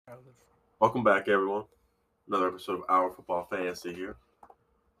Welcome back, everyone. Another episode of Our Football Fantasy here.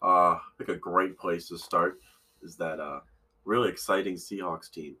 I think a great place to start is that really exciting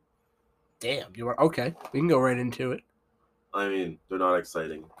Seahawks team. Damn, you are okay. We can go right into it. I mean, they're not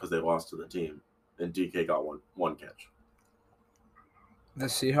exciting because they lost to the team, and DK got one catch. The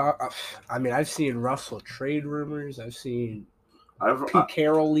Seahawks. I've seen Russell trade rumors. I've seen I've Pete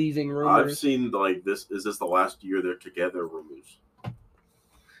Carroll leaving rumors. I've seen this. Is this the last year they're together? Rumors.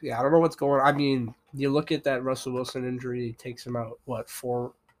 Yeah, I don't know what's going on. I mean, you look at that Russell Wilson injury. It takes him out,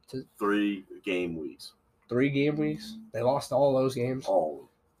 3 game weeks. 3 game weeks? They lost all those games. All.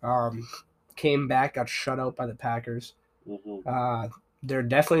 Came back, got shut out by the Packers. Mm-hmm. They're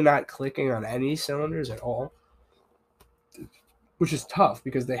definitely not clicking on any cylinders at all, which is tough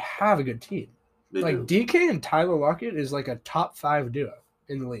because they have a good team. They like do. DK and Tyler Lockett is like a top 5 duo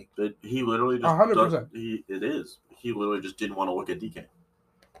in the league. He literally just 100%. It is. He literally just didn't want to look at DK.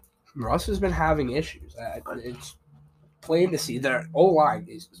 Russ has been having issues. It's plain to see. Their O-line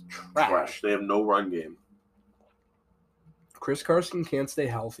is trash. They have no run game. Chris Carson can't stay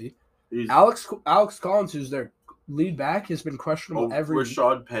healthy. Alex Collins, who's their lead back, has been questionable every week.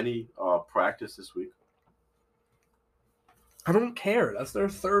 Rashad Penny practiced this week. I don't care. That's their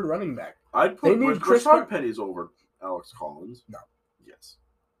third running back. I'd put Rashad Penny's over Alex Collins. No. Yes.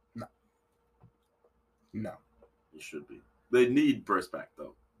 No. He should be. They need Briss back,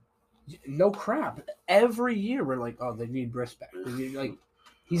 though. No crap. Every year we're like, oh, they need Briss back.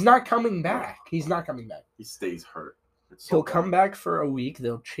 He's not coming back. He's not coming back. He stays hurt. He'll come back for a week.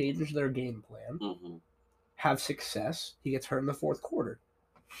 They'll change their game plan. Mm-hmm. Have success. He gets hurt in the fourth quarter.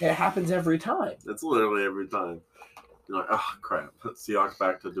 It happens every time. It's literally every time. You're like, oh, crap. Seahawks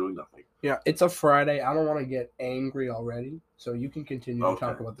back to doing nothing. Yeah, it's a Friday. I don't want to get angry already, so you can continue to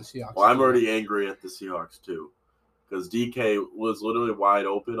talk about the Seahawks. Well, I'm already angry at the Seahawks, too, because DK was literally wide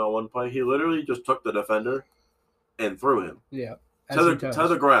open on one play. He literally just took the defender and threw him. Yeah. To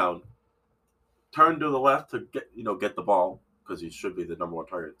the ground. Turned to the left to get the ball, because he should be the number one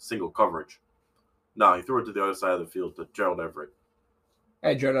target. Single coverage. No, he threw it to the other side of the field to Gerald Everett.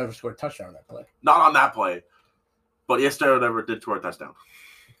 Hey, Gerald Everett scored a touchdown on that play. Not on that play. But yes, Gerald Everett did score a touchdown.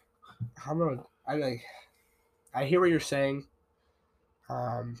 I hear what you're saying.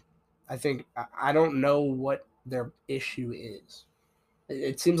 I think I don't know what their issue is.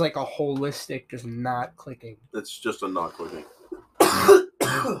 It seems like a holistic, just not clicking. It's just a not clicking.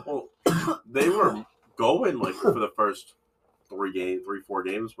 Well, they were going for the first 4 games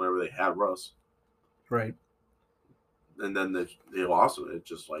whenever they had Russ. Right. And then they lost it. It's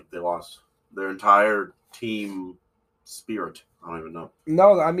just like they lost their entire team spirit. I don't even know.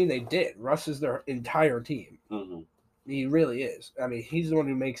 No, I mean, they did. Russ is their entire team. Mm-hmm. He really is. I mean, he's the one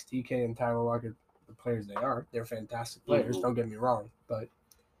who makes DK and Tyler Lockett the players they are. They're fantastic players, Don't get me wrong. But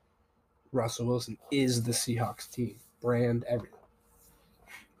Russell Wilson is the Seahawks team. Brand, everything.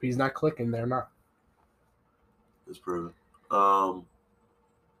 If he's not clicking, they're not. It's proven.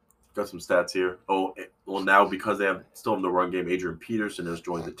 Got some stats here. Oh, well, now because they still have the run game, Adrian Peterson has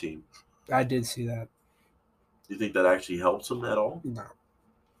joined the team. I did see that. Do you think that actually helps him at all? No,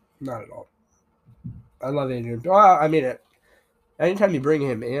 not at all. I love Adrian. Well, I mean, anytime you bring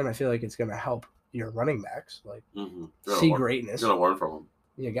him in, I feel like it's going to help your running backs. See greatness. You're going to learn from him.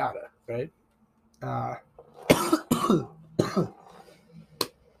 You got to, right?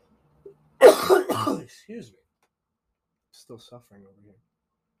 Excuse me. Still suffering over here.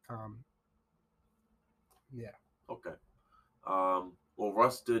 Yeah. Okay. Well,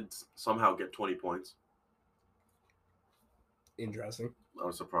 Russ did somehow get 20 points. Interesting. I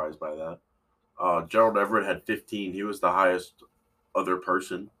was surprised by that. Gerald Everett had 15. He was the highest other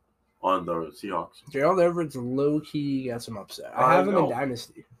person on the Seahawks. Gerald Everett's low-key got some upset. I have him in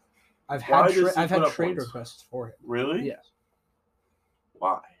Dynasty. I've had trade requests for him. Really? Yes.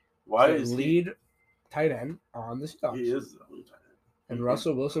 Why? Why is lead tight end on the Seahawks? He is the lead tight end. And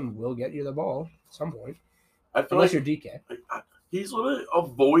Russell Wilson will get you the ball at some point. Unless you're DK. He's literally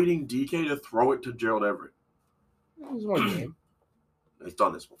avoiding DK to throw it to Gerald Everett. It was one game. He's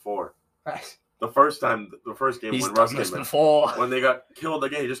done this before. The first game when Russ came in, when they got killed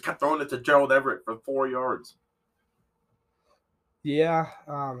again, he just kept throwing it to Gerald Everett for 4 yards. Yeah,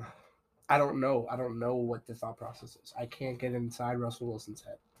 I don't know. I don't know what the thought process is. I can't get inside Russell Wilson's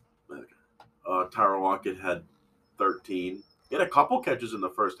head. Tyler Lockett had 13. He had a couple catches in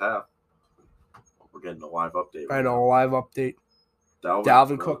the first half. We're getting a live update. I know, a live update.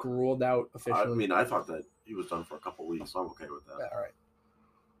 Dalvin Cook ruled out officially. I mean, I thought that he was done for a couple weeks, so I'm okay with that. Yeah, all right.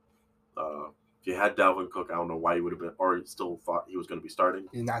 If you had Dalvin Cook, I don't know why you would have been, or you still thought he was going to be starting.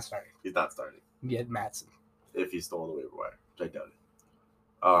 He's not starting. He's not starting. Get Matson. If he's still on the waiver wire, which I doubt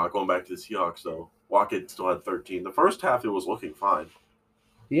Going back to the Seahawks, though, Lockett still had 13. The first half, it was looking fine.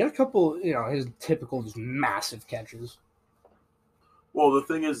 He had a couple, his typical just massive catches. Well, the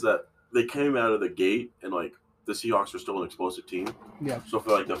thing is that they came out of the gate, and, like, the Seahawks are still an explosive team. Yeah. So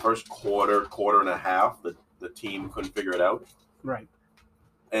for, like, the first quarter and a half, the team couldn't figure it out. Right.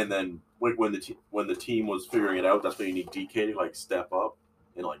 And then when the team was figuring it out, that's when you need DK to, like, step up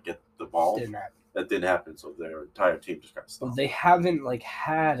and, like, get the ball. That didn't happen, so their entire team just got stopped. Well, they haven't, like,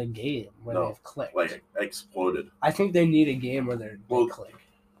 had a game where they've clicked. Like, exploded. I think they need a game where they click.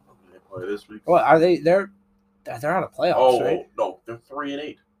 They play this week. Well, are they? They're out of playoffs, right? No, they're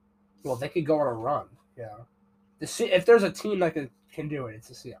 3-8. Well, they could go on a run. Yeah. If there's a team that can do it, it's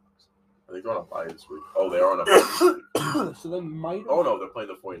the Seahawks. Are they going to bye this week? Oh, they are on a bye. So they might. Oh no, they're playing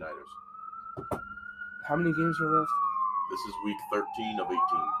the 49ers. How many games are left? This is week 13 of 18.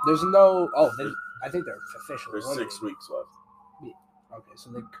 There's no. I think they're officially. There's 6 weeks left. Okay, so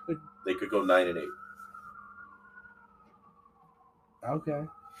they could go 9-8. Okay.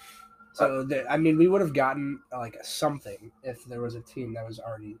 So we would have gotten like something if there was a team that was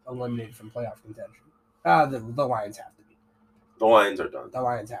already eliminated from playoff contention. The Lions have to be. The Lions are done. The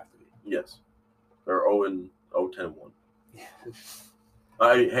Lions have to be. Yes, they're 10-1.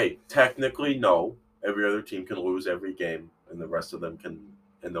 Hey, technically no. Every other team can lose every game, and the rest of them can,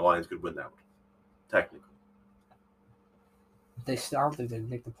 and the Lions could win that one. Technically, I don't think they'd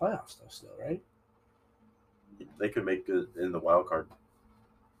make the playoffs though. Still, right? They could make it in the wild card.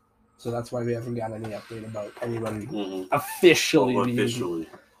 So that's why we haven't got any update about anyone officially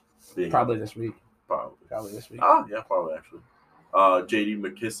being probably this week. Probably this week. Yeah, probably actually. J.D.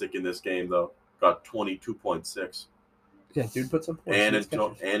 McKissick in this game though got 22.6. Yeah, dude put some points.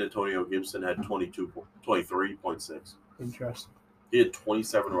 And Antonio Gibson had 23.6. Interesting. He had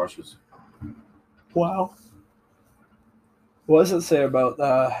 27 rushes. Wow. What does it say about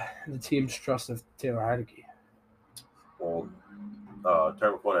the team's trust of Taylor Heinicke? Well,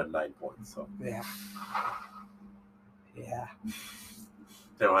 Terry McLaurin had 9 points. So yeah.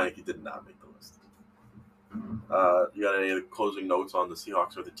 Taylor Heinicke did not make the list. You got any other closing notes on the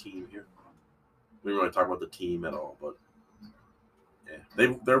Seahawks or the team here? We didn't really talk about the team at all, but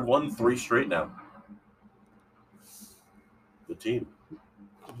yeah, they're won 3 straight now. The team.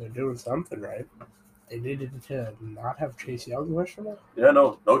 They're doing something right. They needed to not have Chase Young yesterday. Yeah,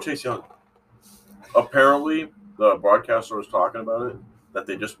 no Chase Young. Apparently, the broadcaster was talking about it, that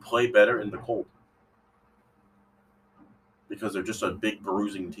they just play better in the cold. Because they're just a big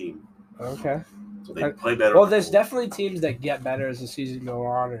bruising team. Okay. So they play better. Well, there's definitely teams that get better as the season goes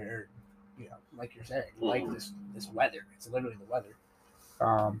on, or like you're saying, like this weather. It's literally the weather.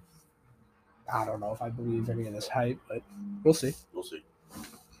 I don't know if I believe any of this hype, but we'll see. We'll see.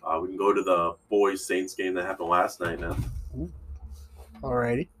 We can go to the boys Saints game that happened last night now.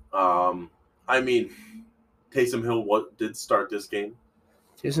 Alrighty. Taysom Hill did start this game.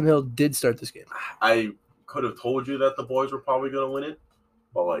 Taysom Hill did start this game. I could have told you that the boys were probably going to win it,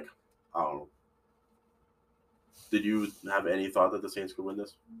 but I don't know. Did you have any thought that the Saints could win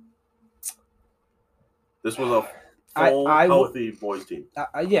this? This was a full, healthy boys team.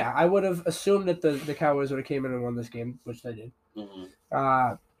 Yeah, I would have assumed that the Cowboys would have came in and won this game, which they did.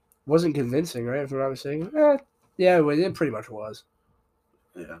 Mm-hmm. Wasn't convincing, right? If I'm not mistaken. Yeah, it pretty much was.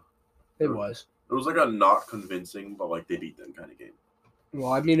 Yeah. It was. It was like a not convincing, but they beat them kind of game.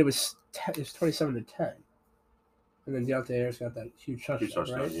 Well, it was 27-10, and then Deontay Harris got that huge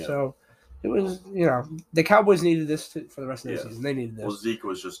touchdown, right? Yeah. So it was, the Cowboys needed this for the rest of the season. They needed this. Well, Zeke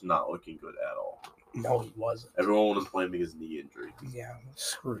was just not looking good at all. No, he wasn't. Everyone was blaming his knee injury. Yeah,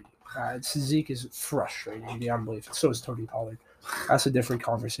 screw you. Zeke is frustrating beyond belief. So is Tony Pollard. That's a different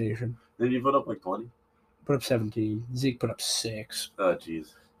conversation. Did he put up 20? Put up 17. Zeke put up 6. Oh,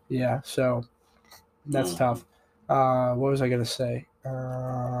 jeez. Yeah, so that's tough. What was I going to say? You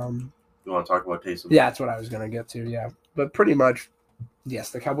want to talk about Taysom? Yeah, that's what I was going to get to, yeah. But pretty much, yes,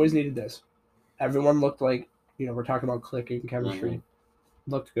 the Cowboys needed this. Everyone looked like, we're talking about clicking chemistry.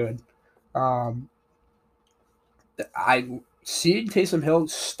 Mm-hmm. Looked good. Seeing Taysom Hill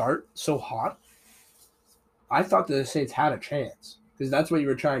start so hot, I thought the Saints had a chance. Because that's what you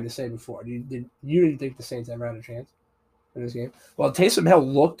were trying to say before. You didn't think the Saints ever had a chance in this game? Well, Taysom Hill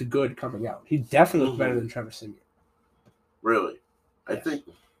looked good coming out. He definitely looked better than Trevor Siemian. Really? Yes. I think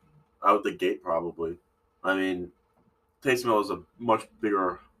out the gate, probably. Taysom Hill is a much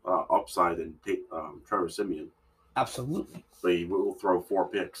bigger upside than Trevor Siemian. Absolutely. But he will throw 4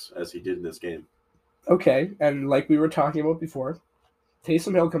 picks, as he did in this game. Okay, and like we were talking about before,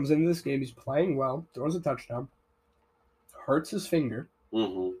 Taysom Hill comes into this game, he's playing well, throws a touchdown, hurts his finger,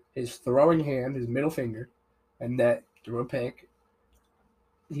 his throwing hand, his middle finger, and that threw a pick.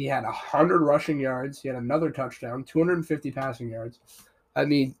 He had 100 rushing yards. He had another touchdown, 250 passing yards. I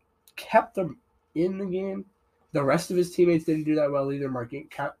mean, kept them in the game. The rest of his teammates didn't do that well either.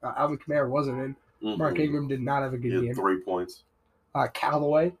 Alvin Kamara wasn't in. Mark Ingram did not have a good He had game. 3 points.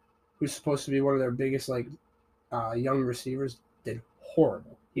 Callaway, who's supposed to be one of their biggest young receivers, did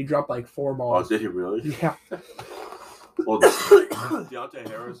horrible. He dropped like 4 balls. Oh, did he really? Yeah. Well, Deontay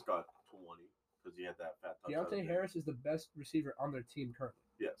Harris got 20 because he had that fat touchdown. Deontay Harris is the best receiver on their team currently.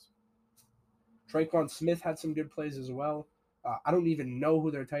 Yes. Tre'Quan Smith had some good plays as well. I don't even know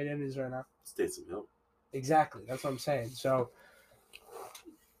who their tight end is right now. Taysom Hill. Exactly. That's what I'm saying. So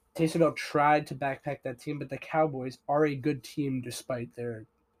Taysom Hill tried to backpack that team, but the Cowboys are a good team despite their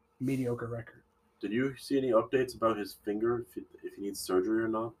mediocre record. Did you see any updates about his finger, if he needs surgery or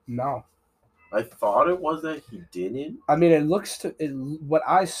not? No. I thought it was that he didn't. I mean, it looks to it. What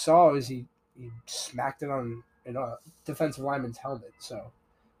I saw is he smacked it on a defensive lineman's helmet. So,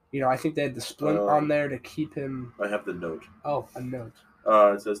 I think they had the splint on there to keep him. I have the note. Oh, a note.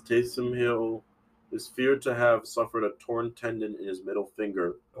 It says Taysom Hill is feared to have suffered a torn tendon in his middle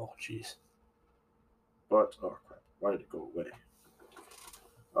finger. Oh, jeez. But crap! Why did it go away?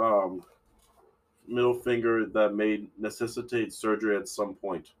 Middle finger that may necessitate surgery at some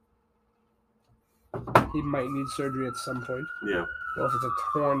point. He might need surgery at some point. Yeah. Well, if it's a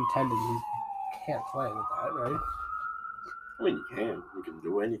torn tendon, he can't play with that, right? I mean, you can. You can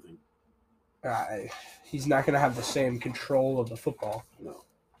do anything. He's not going to have the same control of the football.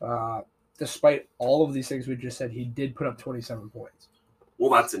 No. Despite all of these things we just said, he did put up 27 points.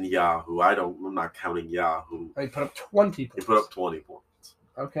 Well, that's in Yahoo. I'm not counting Yahoo. He put up 20 points. He put up 20 points.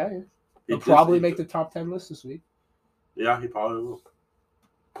 Okay. He'll probably make the top 10 list this week. Yeah, he probably will.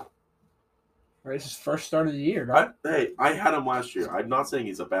 Right, it's his first start of the year, right? I had him last year. I'm not saying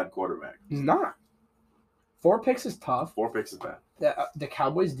he's a bad quarterback. He's not. 4 picks is tough. 4 picks is bad. The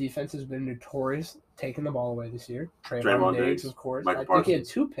Cowboys' defense has been notorious taking the ball away this year. Trayvon Diggs, of course. Michael I think Parsons. he had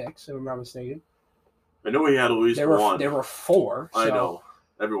 2 picks, if I'm not mistaken. I know he had at least one. There were 4. So. I know.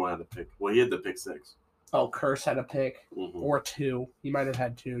 Everyone had a pick. Well, he had the pick 6. Oh, Curse had a pick. Mm-hmm. Or 2. He might have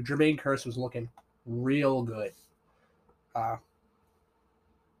had 2. Jermaine Curse was looking real good.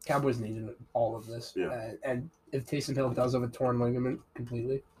 Cowboys needed all of this. Yeah. And if Taysom Hill does have a torn ligament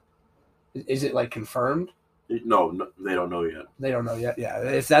completely, is it confirmed? No, they don't know yet. They don't know yet. Yeah,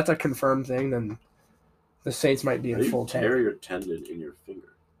 if that's a confirmed thing, then the Saints might be in full tank. Tear your tendon in your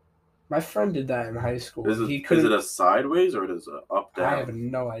finger. My friend did that in high school. Is it a sideways or is it up down? I have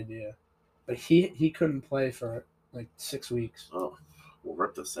no idea, but he couldn't play for 6 weeks. Oh. We'll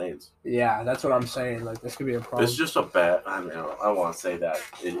rip the Saints. Yeah, that's what I'm saying. This could be a problem. It's just a bad. I mean, I don't want to say that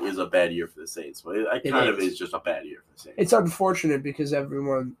it is a bad year for the Saints, but it kind of is just a bad year for the Saints. It's unfortunate because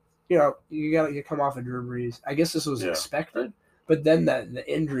everyone, you come off of Drew Brees. I guess this was expected, but then the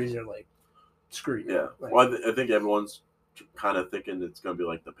injuries are screw you. Yeah. Well, I think everyone's kind of thinking it's going to be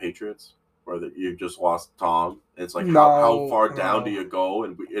like the Patriots, where you just lost Tom. And it's how far down do you go?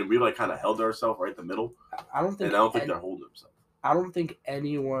 And we kind of held ourselves right in the middle. I don't think they're holding themselves. I don't think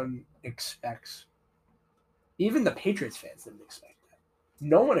anyone expects, even the Patriots fans didn't expect that.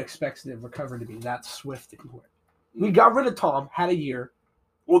 No one expects the recovery to be that swift and quick. We got rid of Tom, had a year,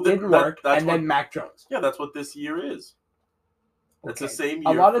 didn't work, and then Mac Jones. Yeah, that's what this year is. That's the same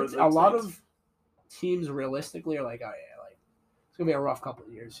year. A lot of teams realistically are it's gonna be a rough couple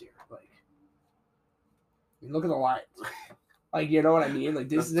of years here. Look at the Lions. You know what I mean?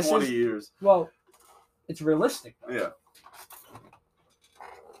 This 20 is years. Well, it's realistic though. Yeah.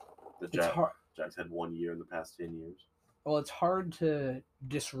 The Jags had 1 year in the past 10 years. Well, it's hard to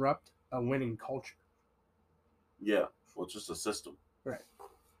disrupt a winning culture. Yeah. Well, it's just a system. Right.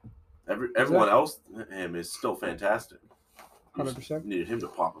 Everyone else him is still fantastic. 100%. Needed him to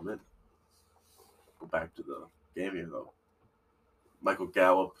pop him in. Go back to the game here, though. Michael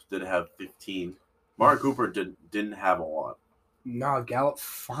Gallup did have 15. Mark Cooper didn't have a lot. No, Gallup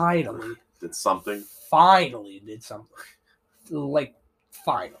finally did something. Finally.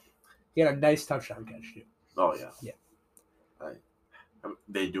 He had a nice touchdown catch, too. Oh, yeah. Yeah.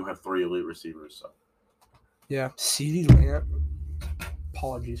 They do have 3 elite receivers, so. Yeah. CeeDee Lamb.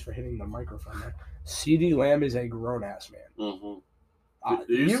 Apologies for hitting the microphone there. CeeDee Lamb is a grown-ass man.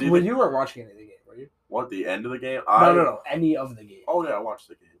 Mm-hmm. You weren't watching any of the game, were you? What, the end of the game? No. Any of the game. Oh, yeah, I watched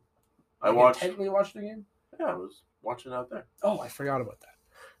the game. Intently watched the game? Yeah, I was watching out there. Oh, I forgot about that.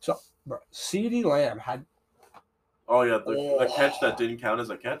 So, bro, CeeDee Lamb had... Oh, yeah, the catch that didn't count as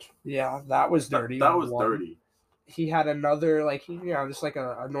a catch? Yeah, that was dirty. That was dirty. He had another, just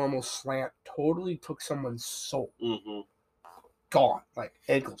a normal slant. Totally took someone's soul. Mm-hmm. Gone.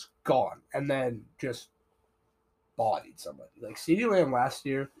 Ankles gone. And then just embodied somebody. Like CeeDee Lamb last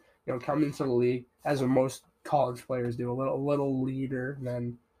year, coming into the league, as most college players do, a little leader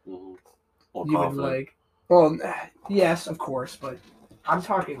than More you would confident. like. Well, yes, of course, but I'm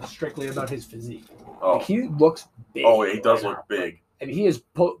talking strictly about his physique. Oh, Like, he looks big. oh, he does right look now. big. And he is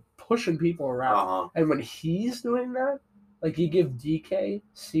pushing people around. Uh-huh. And when he's doing that, like, you give DK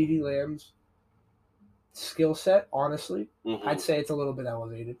CeeDee Lamb's skill set, honestly, Mhm. I'd say it's a little bit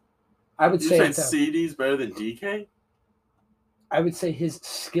elevated. I would You say said CD's better than DK? I would say his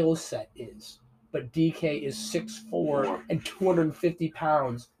skill set is. But DK is 6'4" and 250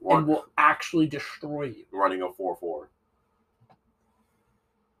 pounds and will actually destroy you. Running a 4.4.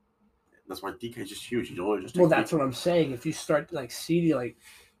 That's why DK's just huge. Well, that's what I'm saying. If you start like CeeDee,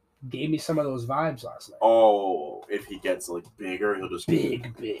 gave me some of those vibes last night. Oh, if he gets bigger, he'll just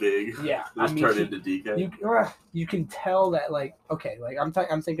big. Yeah, just turn into DK. You can tell that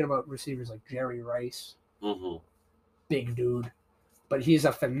I'm thinking about receivers like Jerry Rice, big dude, but he's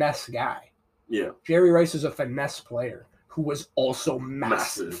a finesse guy. Yeah, Jerry Rice is a finesse player who was also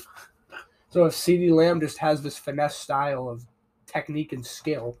massive. So if CeeDee Lamb just has this finesse style of technique and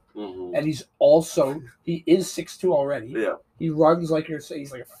skill, and he is 6'2" already. Yeah, he runs like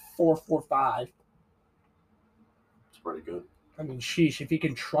he's like a 4.45. It's pretty good. I mean, sheesh, if he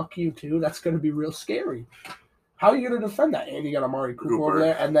can truck you too, that's going to be real scary. How are you going to defend that? And you got Amari Cooper over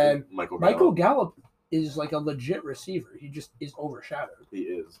there, and then Michael Gallup is like a legit receiver. He just is overshadowed. He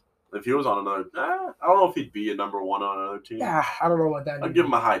is. If he was on another, I don't know if he'd be a number one on another team. Yeah, I don't know what that. I'd give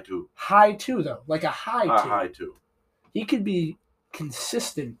him a high 2. High 2 though, like a high 2. A high 2. He could be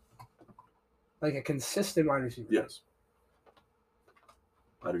consistent, like a consistent wide receiver. Yes,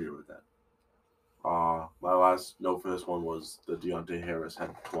 I'd agree with that. My last note for this one was that Deontay Harris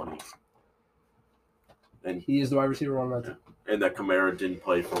had 20. And he is the wide receiver on that team. And that Kamara didn't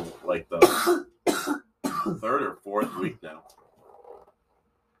play for the third or fourth week now.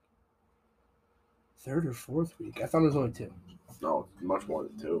 Third or fourth week? I thought it was only 2. No, much more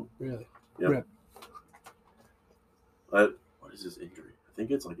than 2. Really? Yep. Rip. What is his injury? I think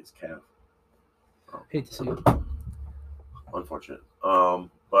it's his calf. Hate to see it. Unfortunate.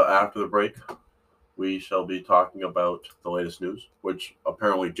 But after the break, we shall be talking about the latest news, which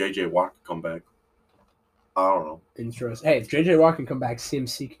apparently J.J. Watt could come back. I don't know. Interesting. Hey, if J.J. Watt can come back,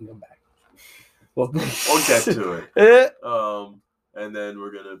 CMC can come back. Well, we'll get to it. And then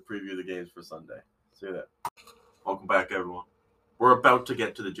we're going to preview the games for Sunday. See that. Welcome back, everyone. We're about to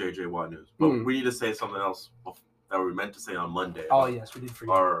get to the J.J. Watt news, but we need to say something else that we meant to say on Monday. Oh, yes, we did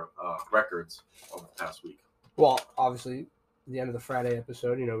forget. Our records of the past week. Well, obviously, at the end of the Friday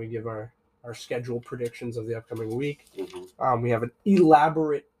episode, we give our scheduled predictions of the upcoming week. We have an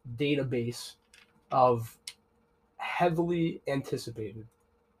elaborate database of heavily anticipated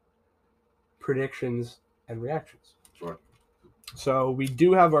predictions and reactions. Sure. So we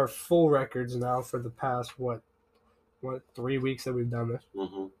do have our full records now for the past, 3 weeks that we've done this.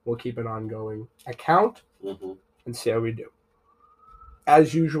 We'll keep an ongoing account and see how we do.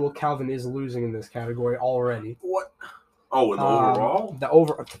 As usual, Calvin is losing in this category already. What? Oh, in the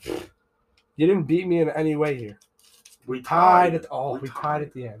overall? You didn't beat me in any way here. We tied. We tied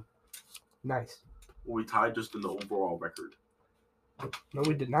at the end. Nice. We tied just in the overall record. No,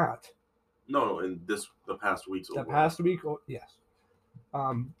 we did not. No, in the past week's overall. The past week, yes.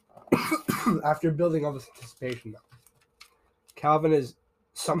 After building all this anticipation, though, Calvin has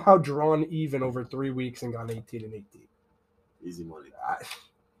somehow drawn even over 3 weeks and gone 18 and 18. Easy money.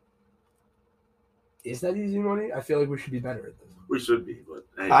 Is that easy money? I feel like we should be better at this. We should be, but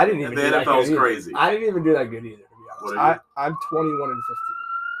hey, I didn't even. The NFL's crazy. I didn't even do that good either, to be honest. I'm 21 and 15.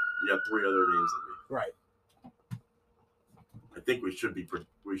 You got 3 other games than me. Right. I think we should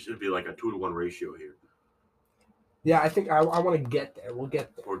be like a 2-to-1 ratio here. Yeah, I think I want to get there. We'll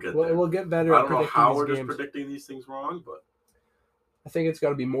get there. We'll get better at predicting these games. I don't know how we're just predicting these things wrong, but I think it's got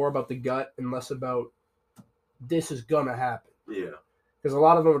to be more about the gut and less about this is gonna happen. Yeah. Because a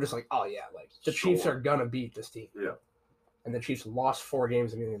lot of them are just like, oh yeah, like the Chiefs are gonna beat this team. Yeah. And the Chiefs lost 4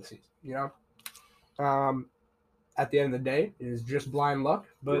 games at the beginning of the season. At the end of the day, it is just blind luck,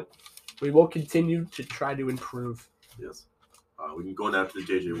 but we will continue to try to improve. Yes. We can go now to the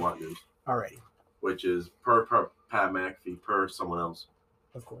J.J. Watt news. Alrighty. Which is per Pat McAfee, per someone else.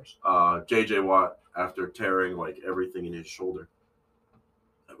 Of course. J.J. Watt, after tearing everything in his shoulder,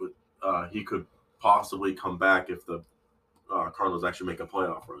 he could possibly come back if the Cardinals actually make a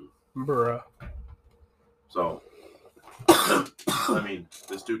playoff run. Bruh. So, I mean,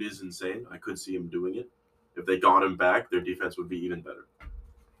 this dude is insane. I could see him doing it. If they got him back, their defense would be even better.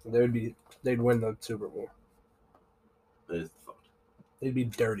 They'd win the Super Bowl. That is the thought. They'd be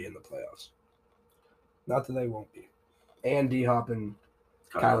dirty in the playoffs. Not that they won't be. And D-Hop and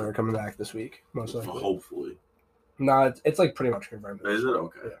Kyler are coming back this week, most likely. Hopefully. No, it's like pretty much confirmed. Is it?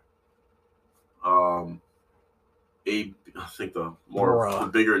 Okay. Yeah. I think the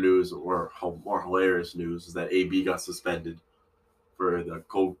bigger news or more hilarious news is that AB got suspended for the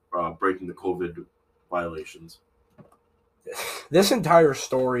breaking the COVID violations. This entire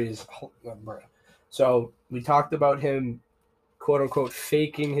story is so we talked about him, quote unquote,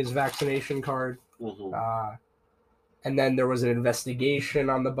 faking his vaccination card, and then there was an investigation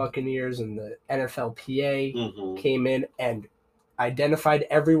on the Buccaneers, and the NFLPA came in and identified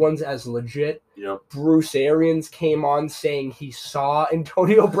everyone's as legit. Yep. Bruce Arians came on saying he saw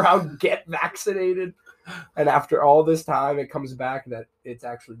Antonio Brown get vaccinated. And after all this time, it comes back that it's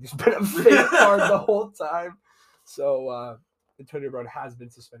actually just been a fake card the whole time. So Antonio Brown has been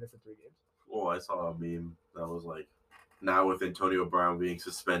suspended for 3 games. Well, I saw a meme that was like, now with Antonio Brown being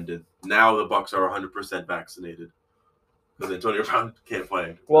suspended, now the Bucs are 100% vaccinated. Because Antonio Brown can't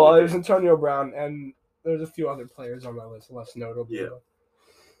play. Well, there's Antonio Brown, and there's a few other players on my list, less notable. Yeah.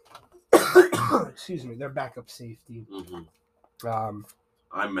 Excuse me, they're backup safety.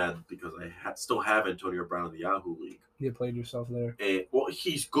 I'm mad because I still have Antonio Brown in the Yahoo League. You played yourself there. And, well,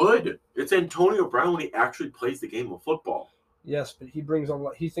 he's good. It's Antonio Brown when he actually plays the game of football. Yes, but he brings a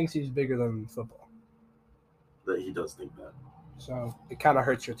lot. He thinks he's bigger than football. That he does think that. So it kind of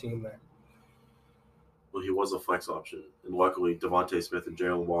hurts your team there. Well, he was a flex option, and luckily Devontae Smith and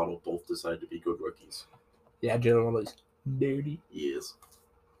Jalen Waddle both decided to be good rookies. Yeah, Jalen Waddle's dirty. He is.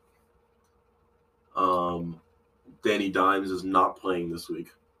 Danny Dimes is not playing this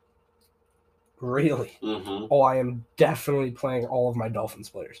week. Really? Mm-hmm. Oh, I am definitely playing all of my Dolphins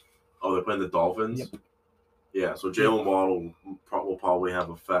players. Oh, they're playing the Dolphins? Yep. Yeah, so Jalen Waddle will probably have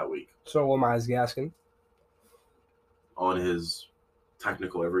a fat week. So will Myles Gaskin. On his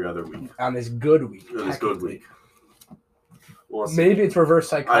technical every other week. On his good week. On his good week. Well, maybe it's reverse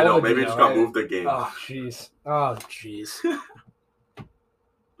psychology. I know, maybe it just got moved the game. Oh, jeez.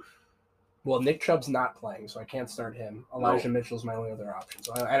 Well, Nick Chubb's not playing, so I can't start him. Elijah Mitchell's my only other option.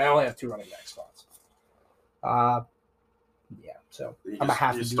 So I only have 2 running back spots. Yeah, so I'm going to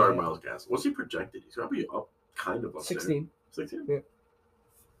have to start Myles Gaskin. What's he projected? He's going to be up, kind of up 16. There. 16? Yeah.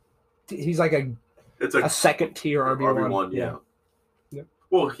 He's like a second-tier RB1. RB1, yeah. Yep.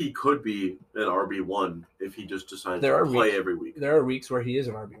 Well, he could be an RB1 if he just decides to play every week. There are weeks where he is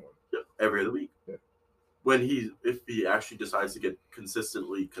an RB1. Yeah, every other week. Yeah. If he actually decides to get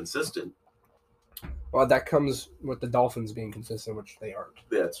consistently consistent. Well, that comes with the Dolphins being consistent, which they aren't.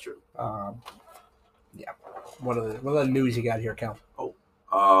 Yeah, that's true. Yeah. What are the news you got here, Cal? Oh,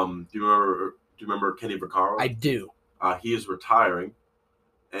 do you remember Kenny Vaccaro? I do. He is retiring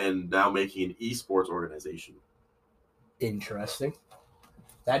and now making an esports organization. Interesting.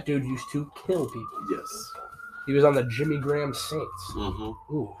 That dude used to kill people. Yes. He was on the Jimmy Graham Saints.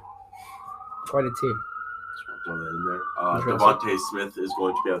 Mm-hmm. Ooh. Quite a team. Just want to throw that in there. Devontae Smith is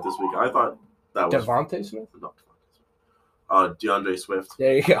going to be out this week. I thought that was... Devontae Smith? Not Devontae Smith. DeAndre Swift.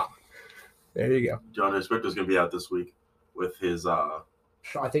 There you go. DeAndre Swift is going to be out this week with his... I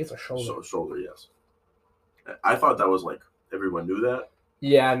think it's a shoulder. Shoulder, yes. I thought that was like... Everyone knew that.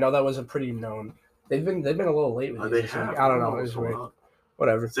 Yeah, no, that was a pretty known... They've been a little late with these. I don't know. It was weird.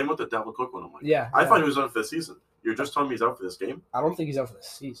 Whatever. Same with the Dalvin Cook one. I'm like, yeah. I thought he was out for the season. You're just telling me he's out for this game? I don't think he's out for the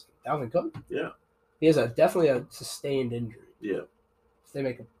season. Dalvin Cook? Yeah. He has definitely a sustained injury. Yeah. If they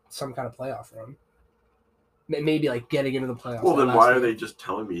make some kind of playoff run. Maybe like getting into the playoffs. Well, then why are they just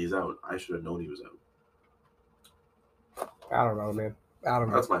telling me he's out? I should have known he was out. I don't know, man. I don't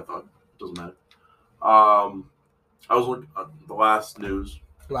know. That's my thought. Doesn't matter. I was looking at the last news.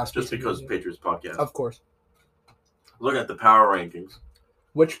 Just because Patriots podcast. Of course. Look at the power rankings.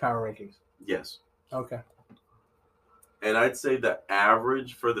 Which power rankings? Yes. Okay. And I'd say the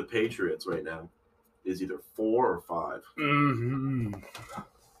average for the Patriots right now is either 4 or 5. Mm-hmm.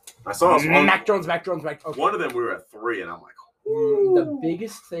 I saw one. Mac Jones. Okay. One of them we were at 3, and I'm like, ooh. The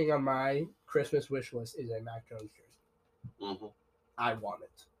biggest thing on my Christmas wish list is a Mac Jones jersey. Mm-hmm. I want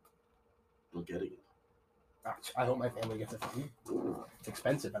it. I'm getting it. I hope my family gets it for me. It's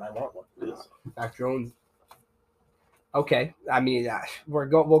expensive, and I want one. It is. Mac Jones. Okay, I mean,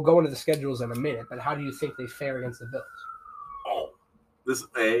 we'll go into the schedules in a minute, but how do you think they fare against the Bills? Oh, this is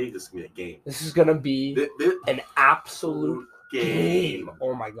going to be a game. This is going to be an absolute game.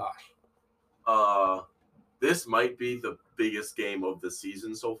 Oh, my gosh. This might be the biggest game of the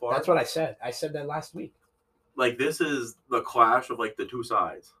season so far. That's what I said. I said that last week. Like, this is the clash of, like, the two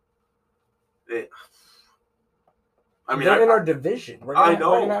sides. They're in our division. We're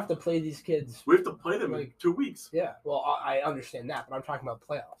gonna have to play these kids. We have to play them in 2 weeks. Yeah. Well, I understand that, but I'm talking about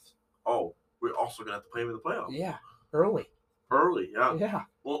playoffs. Oh, we're also gonna have to play them in the playoffs. Yeah. early. Early, yeah. Yeah.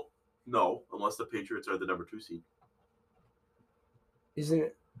 Well, no, unless the Patriots are the number 2 seed. Isn't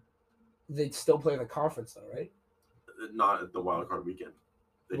it? They'd still play in the conference, though, right? Not at the wild card weekend.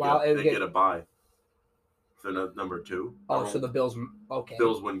 They get a bye. If they're number 2. Oh, so the Bills. Okay.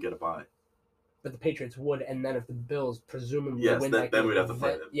 Bills wouldn't get a bye. But the Patriots would, and then if the Bills presumably win that game, then we'd have to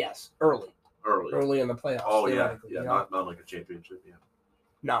play them. Yes, early in the playoffs. Oh yeah, not like a championship. Yeah.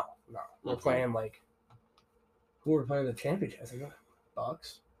 No, we're playing like who we're playing the championship? I think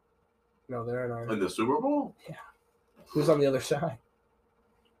Bucks. No, they're in our in the Super Bowl. Yeah. Who's on the other side?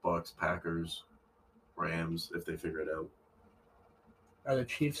 Bucks, Packers, Rams. If they figure it out. Are the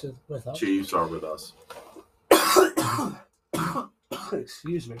Chiefs with us? Chiefs are with us.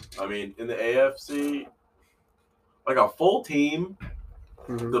 Excuse me. I mean, in the AFC, like a full team,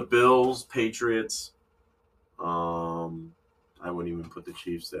 the Bills, Patriots. I wouldn't even put the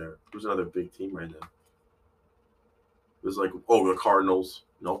Chiefs there. Who's another big team right now? There's like the Cardinals.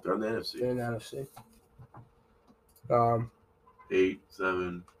 Nope, they're in the NFC. They're in the NFC. 8,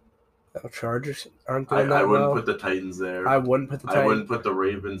 7. The Chargers aren't doing that I wouldn't well. put the Titans there. I wouldn't put the Titans. I wouldn't put the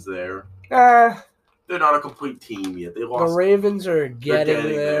Ravens there. They're not a complete team yet. They lost. The Ravens are getting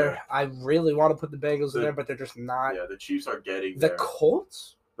there. I really want to put the Bengals in there, but they're just not. Yeah, the Chiefs are getting there. The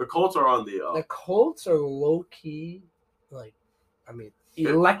Colts? The Colts are on the The Colts are low-key,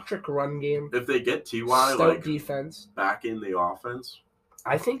 electric run game. If they get T.Y. defense. Back in the offense.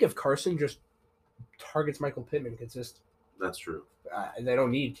 I think if Carson just targets Michael Pittman consistently. That's true. They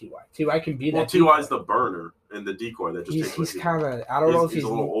don't need T.Y. T.Y. can be that. Well, T.Y.'s the burner and the decoy that just takes. He's kind of. I don't know if he's a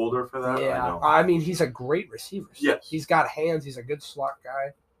little older for that. Yeah, I mean he's a great receiver. Yes, he's got hands. He's a good slot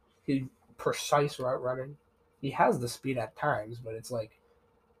guy. He's precise route running. He has the speed at times, but it's like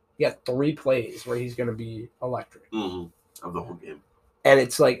he got 3 plays where he's going to be electric of the whole game. And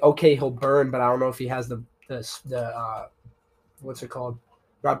it's like okay, he'll burn, but I don't know if he has the what's it called?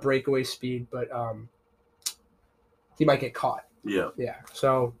 Not breakaway speed, but he might get caught. Yeah.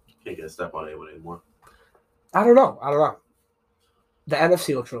 So can't get a step on anyone anymore. I don't know. The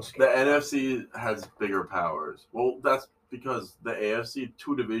NFC looks real scary. The NFC has bigger powers. Well, that's because the AFC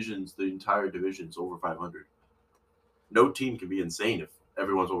 2 divisions, the entire division's over 500. No team can be insane if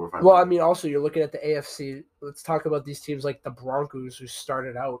everyone's over 500. Well, I mean, also you're looking at the AFC. Let's talk about these teams like the Broncos, who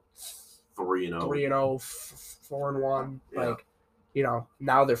started out 3-0, 4-1. Yeah.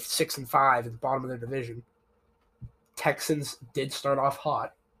 Now they're 6-5 at the bottom of their division. Texans did start off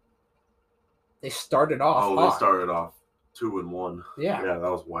hot. They started off hot. They started off 2-1. Yeah. Yeah,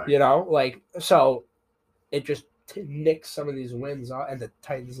 that was whack. So it just nicks some of these wins off, and the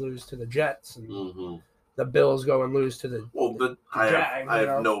Titans lose to the Jets, and the Bills go and lose to the. Well, I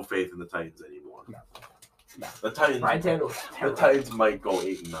have no faith in the Titans anymore. No. The Titans might go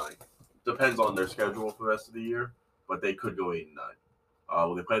 8-9. Depends on their schedule for the rest of the year, but they could go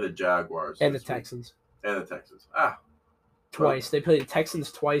 8-9. They play the Jaguars and the Texans. And the Texans. Twice. They play the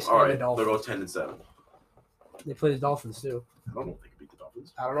Texans twice and the Dolphins. They'll go 10-7. They play the Dolphins too. I don't know if they can beat the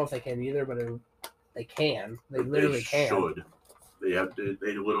Dolphins. I don't know if they can either, but they can. They literally can. Should. They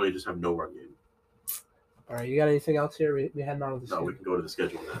literally just have no run game. All right, you got anything else here? We heading on to the schedule. No, we can go to the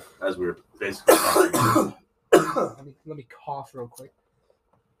schedule now, as we're basically talking. Let me cough real quick.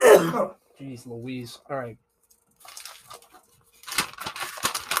 Jeez Louise. All right.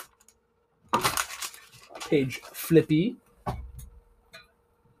 Page flippy.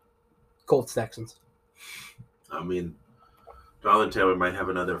 Colts Texans. I mean, Jonathan Taylor might have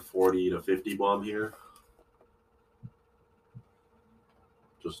another 40 to 50 bomb here.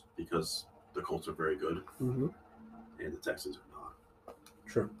 Just because the Colts are very good. And the Texans are not.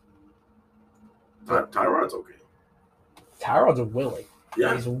 True. Tyrod's okay. Tyrod's willing.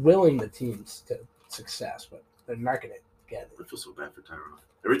 Yeah. He's willing the teams to success, but they're not going to get it. I feel so bad for Tyrod.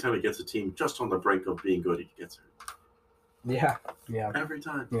 Every time he gets a team just on the brink of being good, he gets hurt. Yeah. Every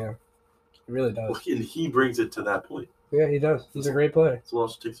time. Yeah. He really does. Well, he brings it to that point. Yeah, he does. He's a great player. So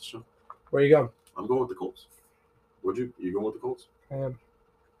else takes the show. Where you going? I'm going with the Colts. You going with the Colts? I am.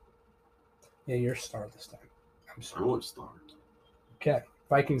 Yeah, you're star this time. I'm sorry. I want star. Okay.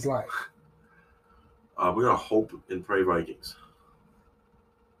 Vikings line. We're going to hope and pray Vikings.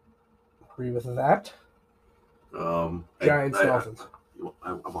 Agree with that. Giants, Dolphins.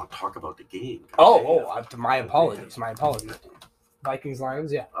 I want to talk about the game. My apologies. Vikings,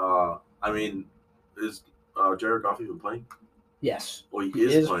 Lions, yeah. I mean, is Jared Goff even playing? Yes. Well, he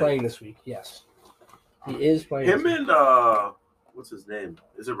is playing this week, yes. He is playing. Him and, what's his name?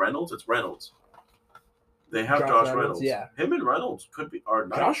 Is it Reynolds? It's Reynolds. They have Josh Reynolds. Yeah. Him and Reynolds are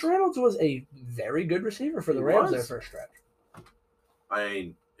nice. Josh Reynolds was a very good receiver for the Rams their first stretch. I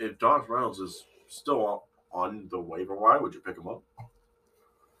mean, if Josh Reynolds is still on the waiver wire, would you pick him up?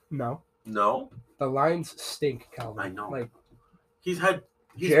 No. No, The Lions stink, Calvin. I know. Like, he's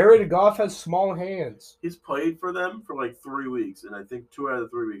Jared Goff has small hands. He's played for them for like 3 weeks, and I think 2 out of the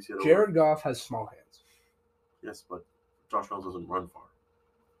 3 weeks he had Jared Goff has small hands. Yes, but Josh Reynolds doesn't run far.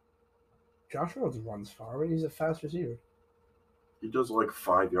 Josh Reynolds runs far, but he's a fast receiver. He does like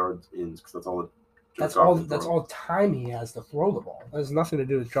 5 yards in because that's all. That's all time he has to throw the ball. That has nothing to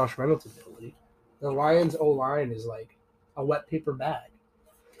do with Josh Reynolds' ability. The Lions' O-line is like a wet paper bag.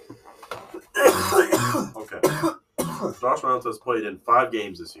 Okay. Josh Reynolds has played in 5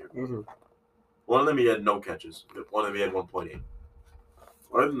 games this year. Mm-hmm. One of them he had no catches. One of them he had 1.8.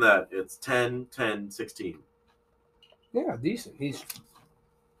 Other than that, it's 10, 10, 16. Yeah, decent. He's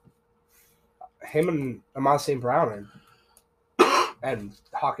him and Amon St. Brown and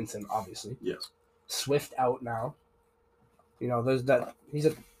Hawkinson, obviously. Yes. Swift out now. You know, there's that. He's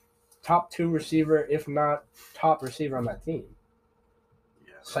a top 2 receiver, if not top receiver on that team.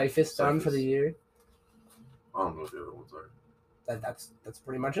 Yeah. Cephas done for the year. I don't know what the other ones are. That's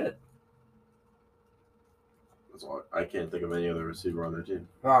pretty much it. That's all. I can't think of any other receiver on their team.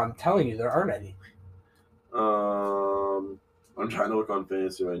 I'm telling you, there aren't any. I'm trying to look on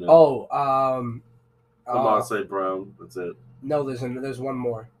fantasy right now. Oh, Amon St. Brown. That's it. No, there's one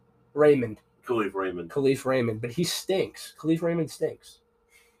more. Raymond. Khalif Raymond. But he stinks. Khalif Raymond stinks.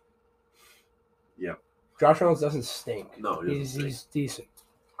 Yeah. Josh Reynolds doesn't stink. No, he's decent.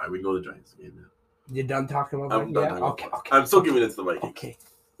 All right, we can go to the Giants game now. You done talking about I'm that? done. Yeah. Okay. I'm still giving it to the Vikings. Okay.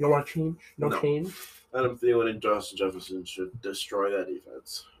 You don't want to change? No change? Adam Thielen and Justin Jefferson should destroy that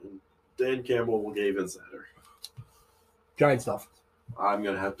defense. And Dan Campbell will get even sadder. Giants Dolphins. I'm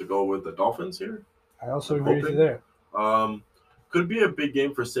gonna have to go with the Dolphins here. I also agree with you there. Could be a big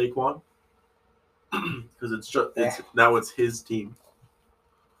game for Saquon because now it's his team.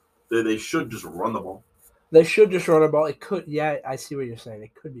 They should just run the ball. They should just run the ball. It could, yeah. I see what you're saying.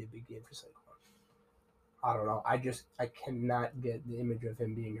 It could be a big game for Saquon. I don't know. I cannot get the image of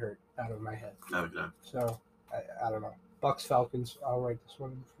him being hurt out of my head. Okay. So I don't know. Bucks Falcons. I'll write this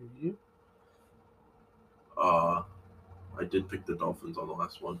one for you. I did pick the Dolphins on the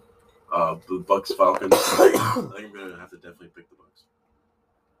last one. The Bucks Falcons. I think I'm gonna have to definitely pick the Bucks.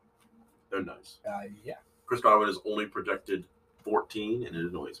 They're nice. Yeah. Chris Godwin is only projected 14, and it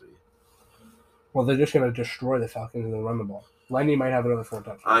annoys me. Well, they're just gonna destroy the Falcons and then run the ball. Lenny might have another 4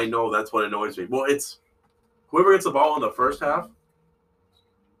 touchdowns. I know that's what annoys me. Well, it's whoever gets the ball in the first half.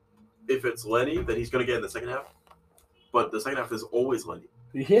 If it's Lenny, then he's gonna get in the second half. But the second half is always Lenny.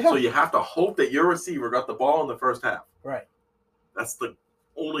 Yeah. So you have to hope that your receiver got the ball in the first half. Right. That's the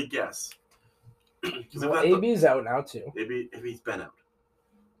only guess. Well, AB's out now too. Maybe he's been out.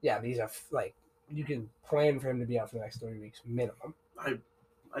 Yeah, these are you can plan for him to be out for the next 3 weeks minimum.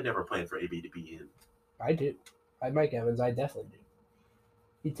 I never planned for AB to be in. I do. Mike Evans, I definitely do.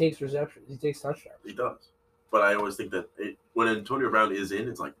 He takes receptions. He takes touchdowns. He does. But I always think that when Antonio Brown is in,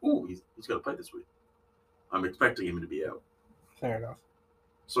 it's like, ooh, he's going to play this week. I'm expecting him to be out. Fair enough.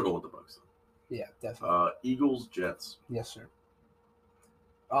 So go with the Bucks. Yeah, definitely. Eagles, Jets. Yes, sir.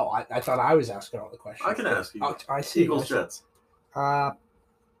 Oh, I thought I was asking all the questions. I can ask you. I see. Eagles, Jets. So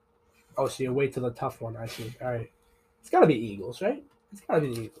you wait till the tough one. I see. All right. It's got to be Eagles, right? It's got to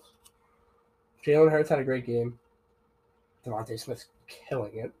be the Eagles. Jalen Hurts had a great game. Devontae Smith's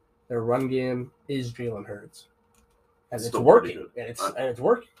killing it. Their run game is Jalen Hurts. And it's working. And it's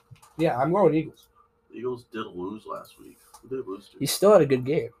working. Yeah, I'm going Eagles. The Eagles did lose last week. Who did they lose to? He still had a good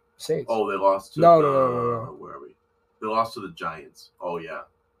game. Saints. Oh, they lost to No. Where are we? They lost to the Giants. Oh, yeah.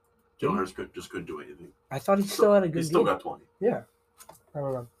 Jalen Hurts just couldn't do anything. I thought he still had a good game. He still got 20. Yeah. I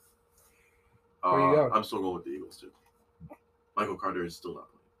don't know. Where you going? I'm still going with the Eagles, too. Michael Carter is still not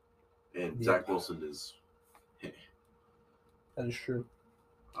playing. And Zach Wilson is... That is true.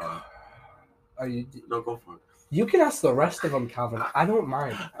 No, go for it. You can ask the rest of them, Calvin. I don't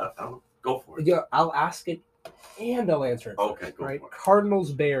mind. Go for it. Yeah, I'll ask it and I'll answer it. Okay, go right? for it.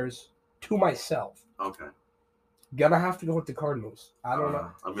 Cardinals, Bears, to myself. Okay. Gonna have to go with the Cardinals. I don't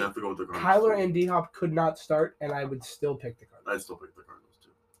know. I'm gonna have to go with the Cardinals. Tyler and D-Hop could not start, and I would still pick the Cardinals. I'd still pick the Cardinals too.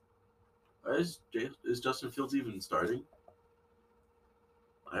 Is Justin Fields even starting?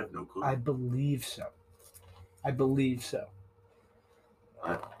 I have no clue. I believe so.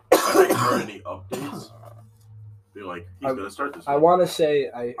 I haven't heard any updates. Be like, he's gonna start this. I want to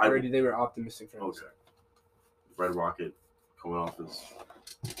say they were optimistic for him. Okay. Red Rocket coming off his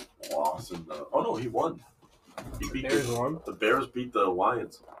loss and he won. The Bears won. The Bears beat the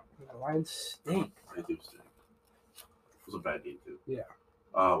Lions. The Lions stink. They do stink. It was a bad game too. Yeah.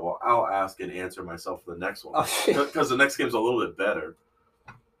 Well, I'll ask and answer myself for the next one because the next game's a little bit better.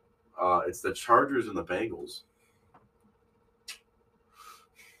 It's the Chargers and the Bengals.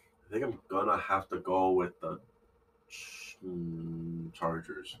 I think I'm gonna have to go with the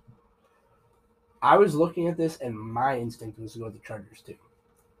Chargers. I was looking at this, and my instinct was to go with the Chargers too.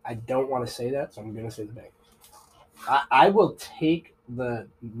 I don't want to say that, so I'm going to say the Bengals. I will take the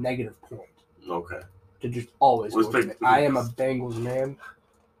negative point Okay. to just always Let's go with pick it. the I am a Bengals. Bengals man,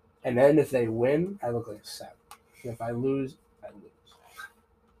 and then if they win, I look like a sap. If I lose, I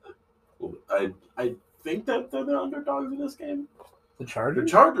lose. I think that they're the underdogs in this game. The Chargers? The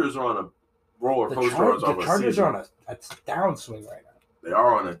Chargers are on a roller The coaster. Chargers are on a downswing right now. They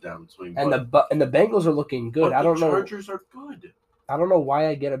are on a downswing. And the Bengals are looking good. I don't know. The Chargers are good. I don't know why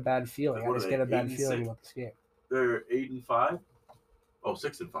I get a bad feeling. What I just are get a they, bad 8-6? feeling about this game. They're 8-5. Oh,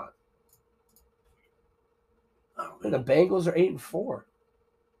 6-5. Oh, The Bengals are 8-4.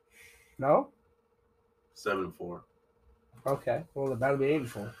 No? 7-4. Okay. Well, that'll be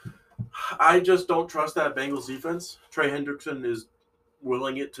 8-4. I just don't trust that Bengals defense. Trey Hendrickson is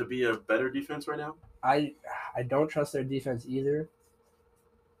willing it to be a better defense right now. I don't trust their defense either.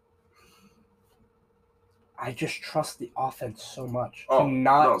 I just trust the offense so much.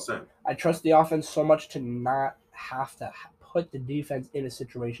 Same. I trust the offense so much to not have to put the defense in a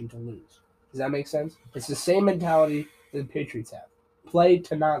situation to lose. Does that make sense? It's the same mentality the Patriots have. Play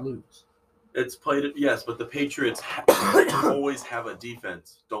to not lose. It's played, yes, but the Patriots always have a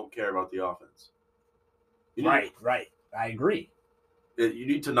defense. Don't care about the offense. Right. I agree. You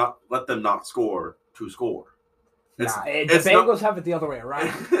need to not let them not score to score. The Bengals have it the other way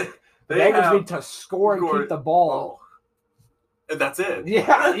around. The Bengals need to score and keep the ball. And that's it.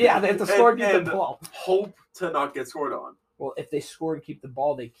 Yeah, they have to score and keep the ball. Hope to not get scored on. Well, if they score and keep the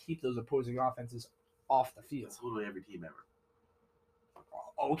ball, they keep those opposing offenses off the field. That's literally every team ever.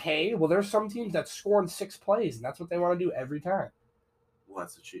 Okay, well, there's some teams that score in 6 plays, and that's what they want to do every time. Well,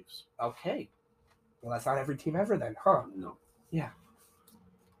 that's the Chiefs. Okay. Well, that's not every team ever then, huh? No. Yeah.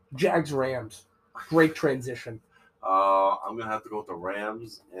 Jags, Rams. Great transition. I'm going to have to go with the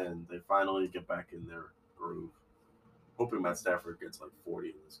Rams, and they finally get back in their groove. Hoping Matt Stafford gets like 40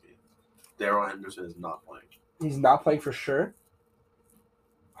 in this game. Darrell Henderson is not playing. He's not playing for sure?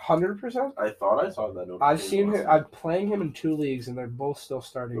 100%? I thought I saw that. I've seen him. I'm playing him in 2 leagues, and they're both still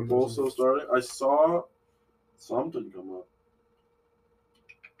starting. They're both still starting? I saw something come up.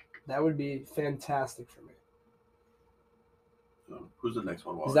 That would be fantastic for me. So, who's the next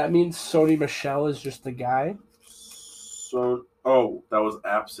one? Does that mean Sony Michel is just the guy? That was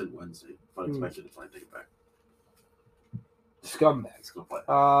absent Wednesday. But expected if I take it back. Scumbag. Let's go play.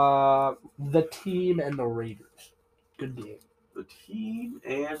 The team and the Raiders. Good game. The team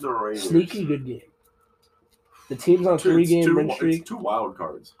and the Raiders. Sneaky good game. The team's on a 3-game win streak. It's 2 wild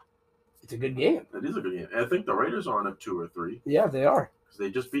cards. It's a good game. It is a good game. And I think the Raiders are on a 2 or 3. Yeah, they are. Because they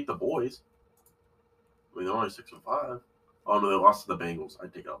just beat the boys. I mean, they're only 6-5. Oh, no, they lost to the Bengals. I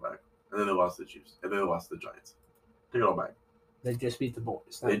take it all back. And then they lost to the Chiefs. And then they lost to the Giants. Take it all back. They just beat the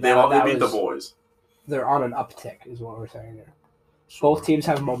boys. They beat the boys. They're on an uptick, is what we're saying here. Sure. Both teams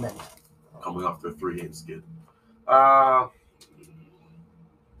have momentum. Coming off their 3-game skid. I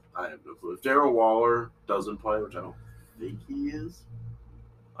have no clue. If Darren Waller doesn't play, which I don't think he is,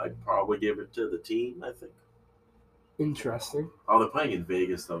 I'd probably give it to the team, I think. Interesting. Oh, they're playing in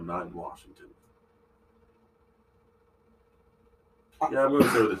Vegas, though, not in Washington. Yeah, I'm going to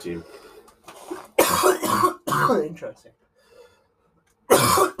say with the team. Interesting.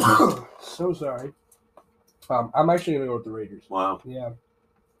 So sorry. I'm actually going to go with the Raiders. Wow. Yeah.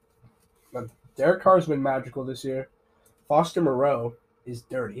 Derek Carr's been magical this year. Foster Moreau is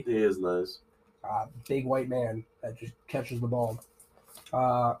dirty. He is nice. Big white man that just catches the ball.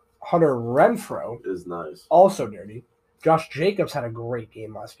 Hunter Renfrow is nice. Also dirty. Josh Jacobs had a great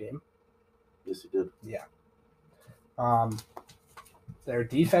game last game. Yes, he did. Yeah. Their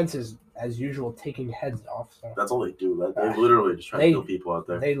defense is, as usual, taking heads off. So. That's all they do. They literally just try to kill people out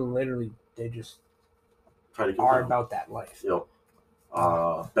there. They just try to kill are people. about that life. Yep.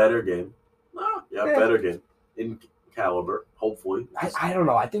 Better game. Better game. In caliber, hopefully. I don't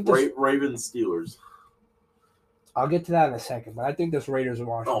know. I think this Ravens Steelers. I'll get to that in a second, but I think this Raiders and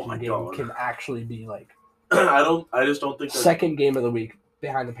Washington game can actually be like I just don't think second game of the week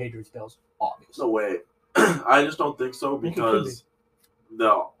behind the Patriots Bills, obviously. No way. I just don't think so because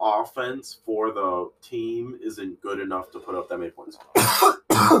the offense for the team isn't good enough to put up that many points.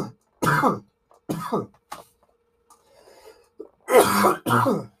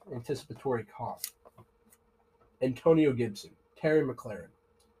 Anticipatory cough. Antonio Gibson, Terry McLaurin.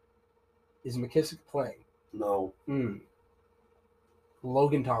 Is McKissick playing? No.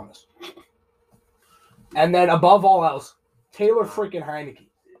 Logan Thomas. And then above all else, Taylor freaking Heineke.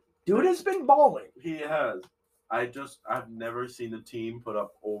 Dude has been balling. He has. I've never seen a team put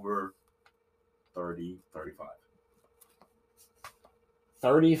up over 30, 35.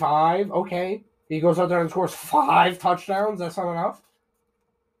 35? Okay. He goes out there and scores 5 touchdowns. That's not enough?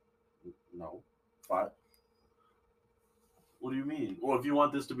 No. 5. What do you mean? Well, if you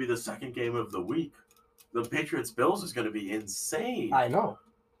want this to be the second game of the week, the Patriots-Bills is going to be insane. I know.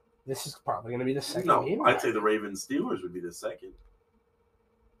 This is probably going to be the second game. I'd say the Ravens-Steelers would be the second.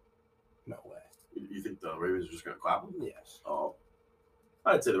 No way. You think the Ravens are just going to clap them? Yes. Oh.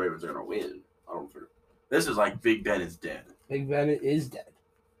 I'd say the Ravens are going to win. I don't think. This is like Big Ben is dead. Big Ben is dead.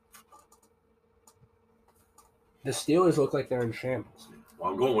 The Steelers look like they're in shambles.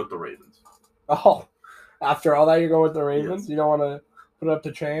 Well, I'm going with the Ravens. Oh, after all that, you're going with the Ravens? Yes. You don't want to put it up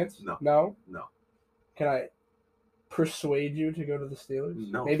to chance? No. No? No. Can I persuade you to go to the Steelers?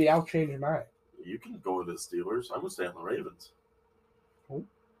 No. Maybe I'll change your mind. You can go with the Steelers. I'm going to stay on the Ravens. Oh.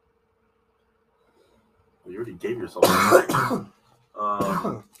 Well, you already gave yourself a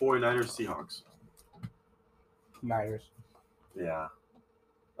 49ers, Seahawks. Niners. Yeah.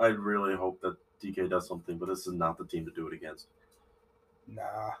 I really hope that DK does something, but this is not the team to do it against.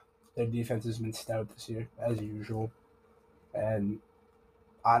 Nah. Their defense has been stout this year, as usual. And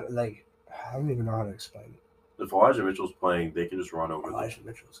I don't even know how to explain it. If Elijah Mitchell's playing, they can just run over them. Elijah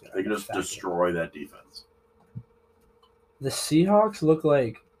Mitchell's got They can just destroy that defense. The Seahawks look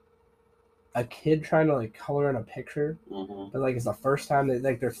like a kid trying to color in a picture, Mm-hmm. but it's the first time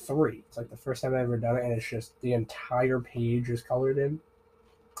they're 3. It's the first time I've ever done it, and it's just the entire page is colored in,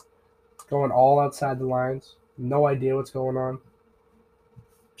 going all outside the lines. No idea what's going on.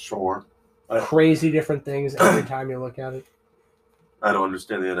 Sure. Crazy different things every time you look at it. I don't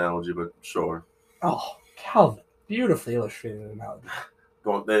understand the analogy, but sure. Oh, Calvin, beautifully illustrated analogy.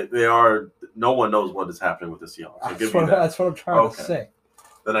 They are. No one knows what is happening with the Seahawks. That's what I'm trying to say.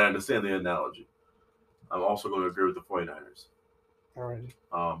 Then I understand the analogy. I'm also going to agree with the 49ers. Alrighty.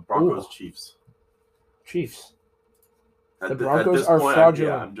 Broncos, Chiefs. Chiefs. The Broncos are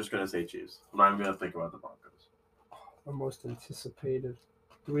fraudulent. I'm just going to say Chiefs. I'm not even going to think about the Broncos. The most anticipated.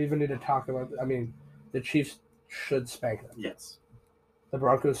 Do we even need to talk about the Chiefs should spank them. Yes. The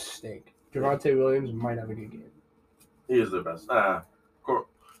Broncos stink. Javonte Williams might have a good game. He is their best.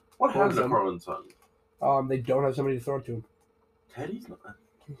 What happened to Cortland Sutton? They don't have somebody to throw it to him.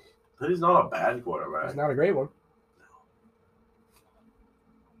 Teddy's not a bad quarterback. He's not a great one. No.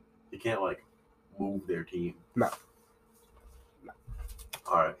 He can't move their team. No.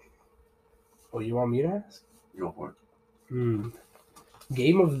 All right. Well, you want me to ask? Go for it.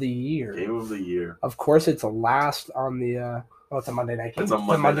 Game of the year. Game of the year. Of course, it's last on the. It's a Monday night game. It's a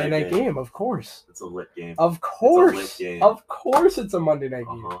Monday night game, of course. It's a lit game. Of course. It's a lit game. Of course, it's a Monday night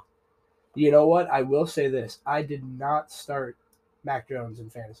game. Uh-huh. You know what? I will say this. I did not start Mac Jones in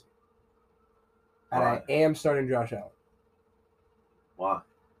fantasy. And Why? I am starting Josh Allen. Why?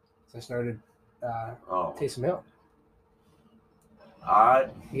 So I started Oh. Taysom Hill.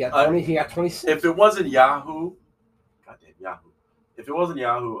 He got 20. He got 26. If it wasn't Yahoo, goddamn Yahoo. If it wasn't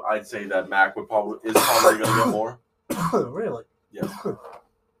Yahoo, I'd say that Mac is probably going to get more. Really? Yes.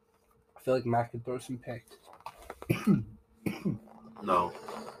 I feel like Mac could throw some picks. No.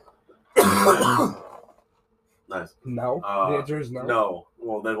 Nice. No. The answer is no. No.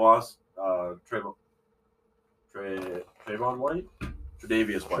 Well, they lost Trayvon White?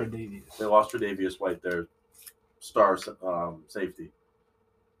 Tre'Davious White. They lost Tre'Davious White, their star safety.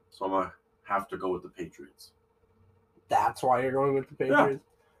 So I'm going to have to go with the Patriots. That's why you're going with the Patriots?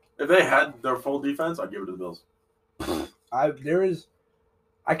 Yeah. If they had their full defense, I'd give it to the Bills. I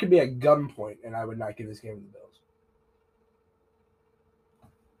could be at gunpoint, and I would not give this game to the Bills.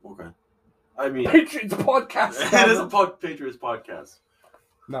 Okay. I mean, Patriots podcast. It is a Patriots podcast.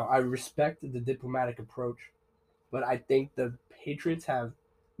 No, I respect the diplomatic approach, but I think the Patriots have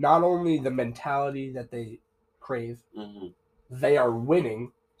not only the mentality that they crave, they are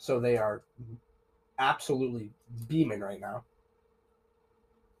winning, so they are absolutely beaming right now.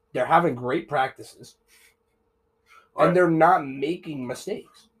 They're having great practices, and they're not making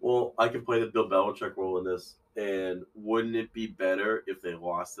mistakes. Well, I can play the Bill Belichick role in this, and wouldn't it be better if they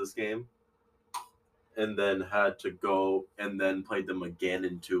lost this game and then had to go and then played them again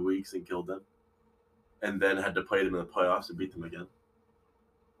in 2 weeks and killed them, and then had to play them in the playoffs and beat them again?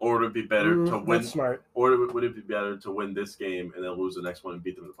 Or would it be better to win? That's smart. Or would it be better to win this game and then lose the next one and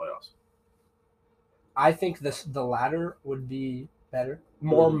beat them in the playoffs? I think the latter would be better,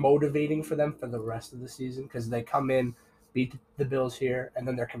 more motivating for them for the rest of the season, because they come in, beat the Bills here, and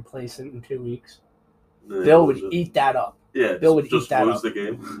then they're complacent in 2 weeks. Bill would eat that up. Yeah, Bill would just eat that lose up. the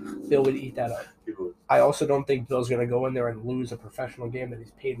game. Bill would eat that up. I also don't think Bill's going to go in there and lose a professional game that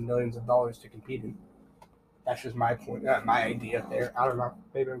he's paid millions of dollars to compete in. That's just my point, my idea there. I don't know.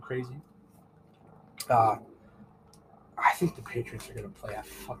 Maybe I'm crazy. I think the Patriots are going to play a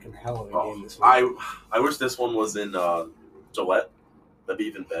fucking hell of a game this week. I wish this one was in Gillette. That'd be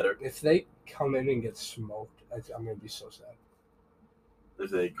even better. If they come in and get smoked, I'm going to be so sad.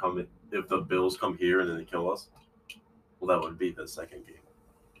 If the Bills come here and then they kill us, well, that would be the second game.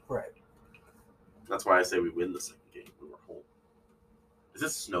 Right. That's why I say we win the second game. We were home. Is it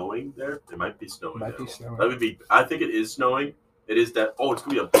snowing there? It might be snowing. Might be snowing. That would be. I think it is snowing. It is that. Oh, it's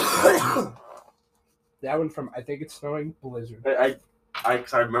gonna be a big That one from I think it's snowing blizzard. I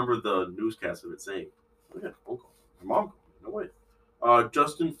remember the newscast of it saying, "Look at phone call. My mom. No way."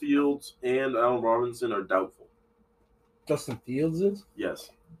 Justin Fields and Allen Robinson are doubtful. Justin Fields is?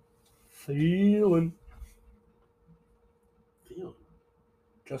 Yes. Thielen.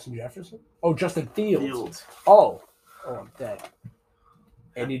 Justin Jefferson? Oh, Justin Fields. Oh, I'm dead.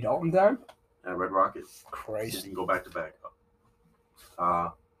 Andy Dalton down? Red Rocket. Christ. You can go back to back.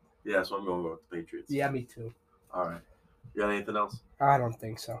 Yeah, so I'm going with the Patriots. Yeah, me too. All right. You got anything else? I don't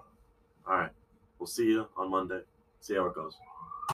think so. All right. We'll see you on Monday. See how it goes.